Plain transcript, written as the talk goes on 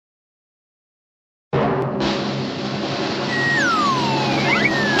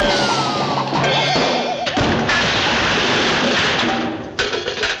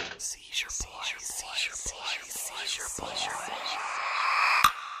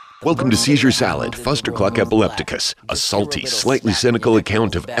Welcome to Seizure Salad, Fustercluck epilepticus, a salty, slightly cynical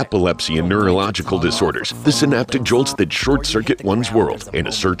account of epilepsy and neurological disorders, the synaptic jolts that short-circuit one's world, and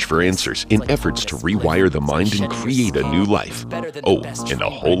a search for answers in efforts to rewire the mind and create a new life. Oh, and a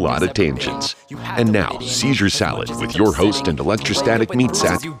whole lot of tangents. And now, Seizure Salad with your host and electrostatic meat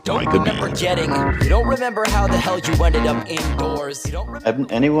sack, Micah B. You don't remember how the hell you ended up indoors.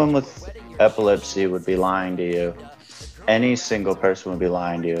 Anyone with epilepsy would be lying to you. Any single person would be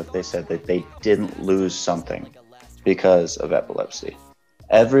lying to you if they said that they didn't lose something because of epilepsy.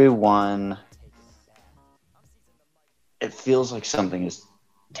 Everyone, it feels like something is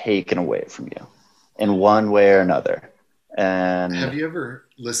taken away from you in one way or another. And have you ever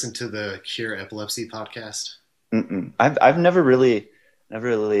listened to the Cure Epilepsy podcast? I've never really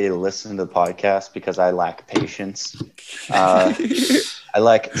listened to the podcast because I lack patience. I'll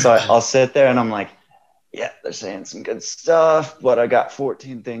sit there and I'm like, yeah, they're saying some good stuff, but I got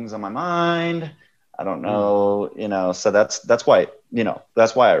 14 things on my mind. I don't know, so that's why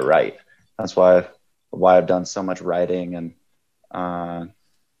I write. That's why I've done so much writing. And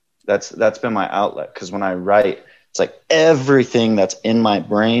that's been my outlet. Cause when I write, it's like everything that's in my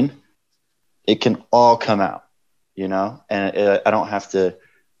brain, it can all come out, and I don't have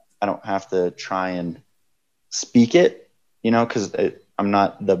to try and speak it, cause I'm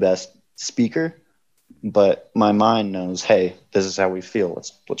not the best speaker. But my mind knows, hey, this is how we feel.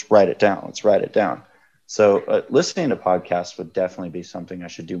 Let's write it down. Let's write it down. So listening to podcasts would definitely be something I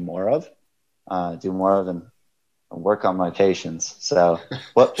should do more of and work on my patience. So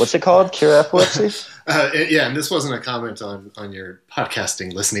what's it called? Cure Epilepsy? Yeah, and this wasn't a comment on your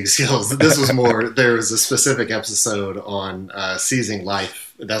podcasting listening skills. This was more, there was a specific episode on Seizing Life.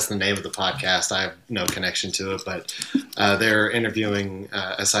 That's the name of the podcast. I have no connection to it, but they're interviewing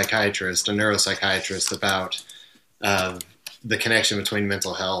a psychiatrist, a neuropsychiatrist, about the connection between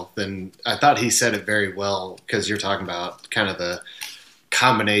mental health. And I thought he said it very well, because you're talking about kind of the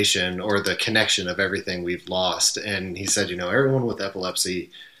combination or the connection of everything we've lost. And he said, everyone with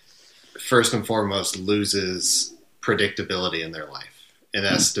epilepsy, first and foremost, loses predictability in their life. And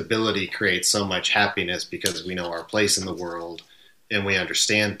that stability creates so much happiness because we know our place in the world and we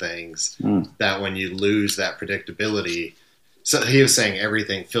understand things, that when you lose that predictability, so he was saying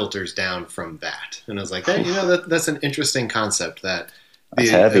everything filters down from that. And I was like, hey, that's an interesting concept, that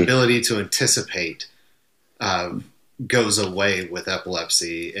the ability to anticipate goes away with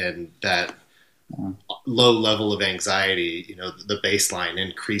epilepsy, and that low level of anxiety, the baseline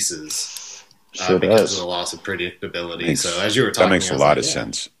increases because of the loss of predictability. So as you were talking, that makes a lot of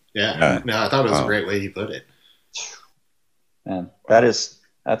sense. Yeah. No, I thought it was a great way you put it. Man, that's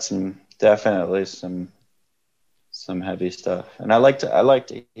definitely some heavy stuff. And I like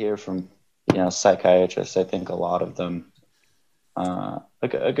to hear from, psychiatrists. I think a lot of them, a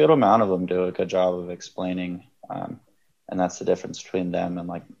good amount of them do a good job of explaining, and that's the difference between them and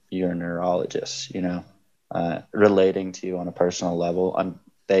like your neurologists, relating to you on a personal level.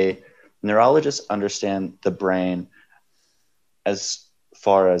 Neurologists understand the brain as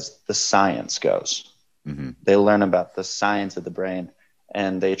far as the science goes. Mm-hmm. They learn about the science of the brain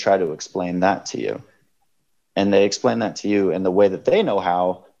and they try to explain that to you. And they explain that to you in the way that they know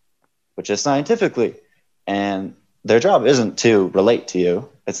how, which is scientifically. And their job isn't to relate to you.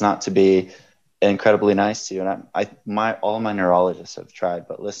 It's not to be incredibly nice to you. And all my neurologists have tried,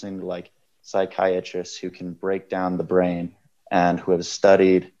 but listening to like psychiatrists who can break down the brain and who have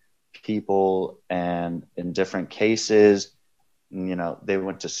studied people and in different cases, they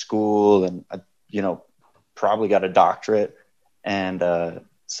went to school and, probably got a doctorate. And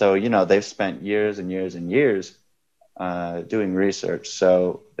so, they've spent years and years and years doing research.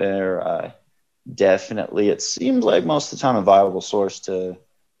 So they're definitely, it seems like most of the time, a viable source to,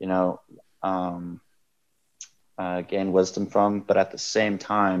 gain wisdom from. But at the same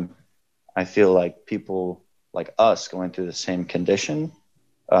time, I feel like people like us going through the same condition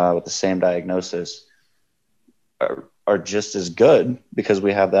with the same diagnosis are just as good, because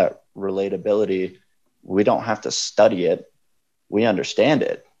we have that relatability. We don't have to study it. We understand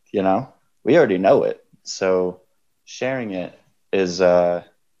it, we already know it. So sharing it is a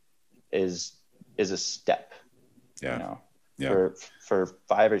step. Yeah. For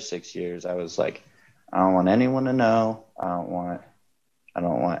 5 or 6 years, I was like, I don't want anyone to know. I don't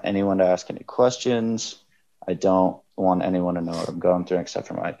want anyone to ask any questions. I don't want anyone to know what I'm going through except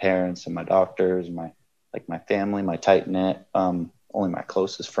for my parents and my doctors and my family, my tight knit, only my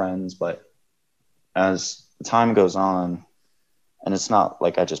closest friends. But as the time goes on, and it's not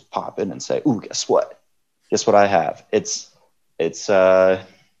like I just pop in and say, "Ooh, guess what? Guess what I have?" It's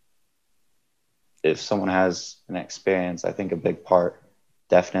if someone has an experience, I think a big part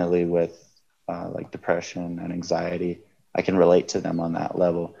definitely with like depression and anxiety, I can relate to them on that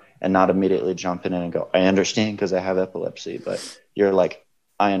level and not immediately jump in and go, I understand because I have epilepsy, but you're like,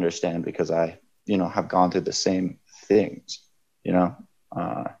 I understand because I, have gone through the same things, and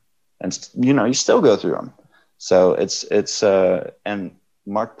you still go through them. So it's and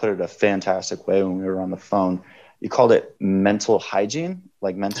Mark put it a fantastic way when we were on the phone. You called it mental hygiene,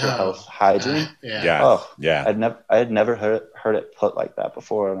 like mental health hygiene. Yeah. I had never heard it put like that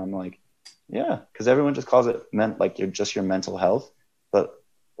before. And I'm like, yeah, because everyone just calls it like your mental health. But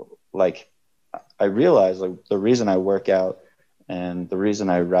like, I realize like the reason I work out and the reason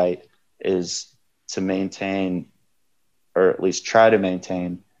I write is to maintain, or at least try to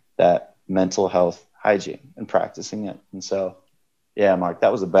maintain, that mental health hygiene and practicing it. And so, yeah, Mark,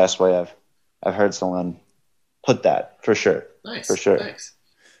 that was the best way I've heard someone put that, for sure. Nice. For sure. Thanks.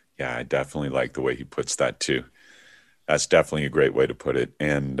 Yeah, I definitely like the way he puts that too. That's definitely a great way to put it.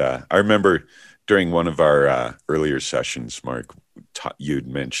 And I remember during one of our earlier sessions, Mark, you'd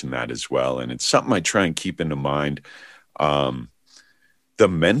mentioned that as well. And it's something I try and keep into mind. The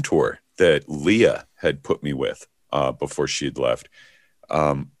mentor that Leah had put me with before she had left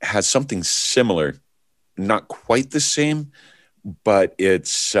has something similar, not quite the same, but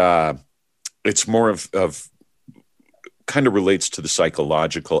it's more of kind of relates to the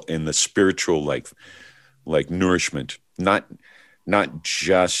psychological and the spiritual, like nourishment, not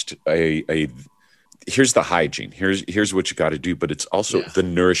just a here's the hygiene, here's what you got to do, but it's also the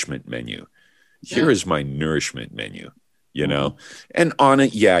nourishment menu. Here is my nourishment menu, and on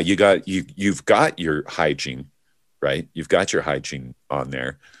it, you've got your hygiene, right? You've got your hygiene on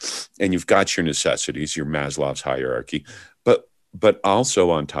there, and you've got your necessities, your Maslow's hierarchy, but also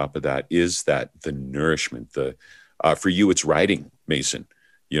on top of that is that the nourishment. For you, it's writing, Mason.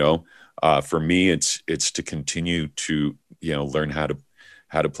 For me, it's to continue to learn how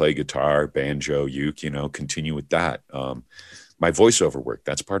to play guitar, banjo, uke. Continue with that. My voiceover work,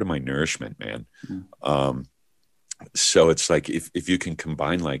 that's part of my nourishment, man. So it's like if you can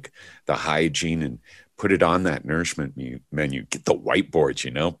combine like the hygiene and put it on that nourishment menu, get the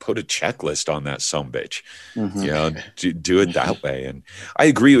whiteboards, put a checklist on that sumbitch, do it that way. And I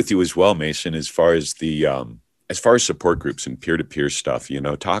agree with you as well, Mason, as far as support groups and peer-to-peer stuff,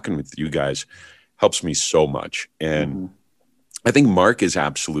 talking with you guys helps me so much. And I think Mark is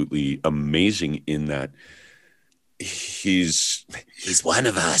absolutely amazing in that he's one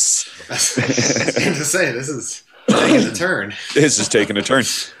of us. I was going to say, this is taking a turn. This is taking a turn.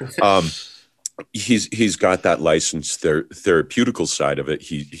 He's got that licensed therapeutical side of it.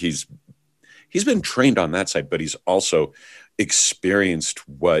 He's been trained on that side, but he's also experienced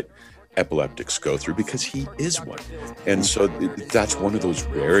what epileptics go through because he is one. And so that's one of those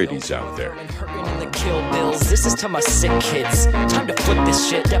rarities out there. This is to my sick kids. Time to flip this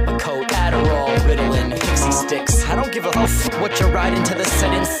shit. Depakote, Adderall, Ritalin, Pixie sticks. I don't give a f what you're riding to the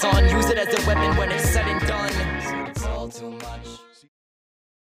setting sun. Use it as a weapon when it's said and done. It's all too much.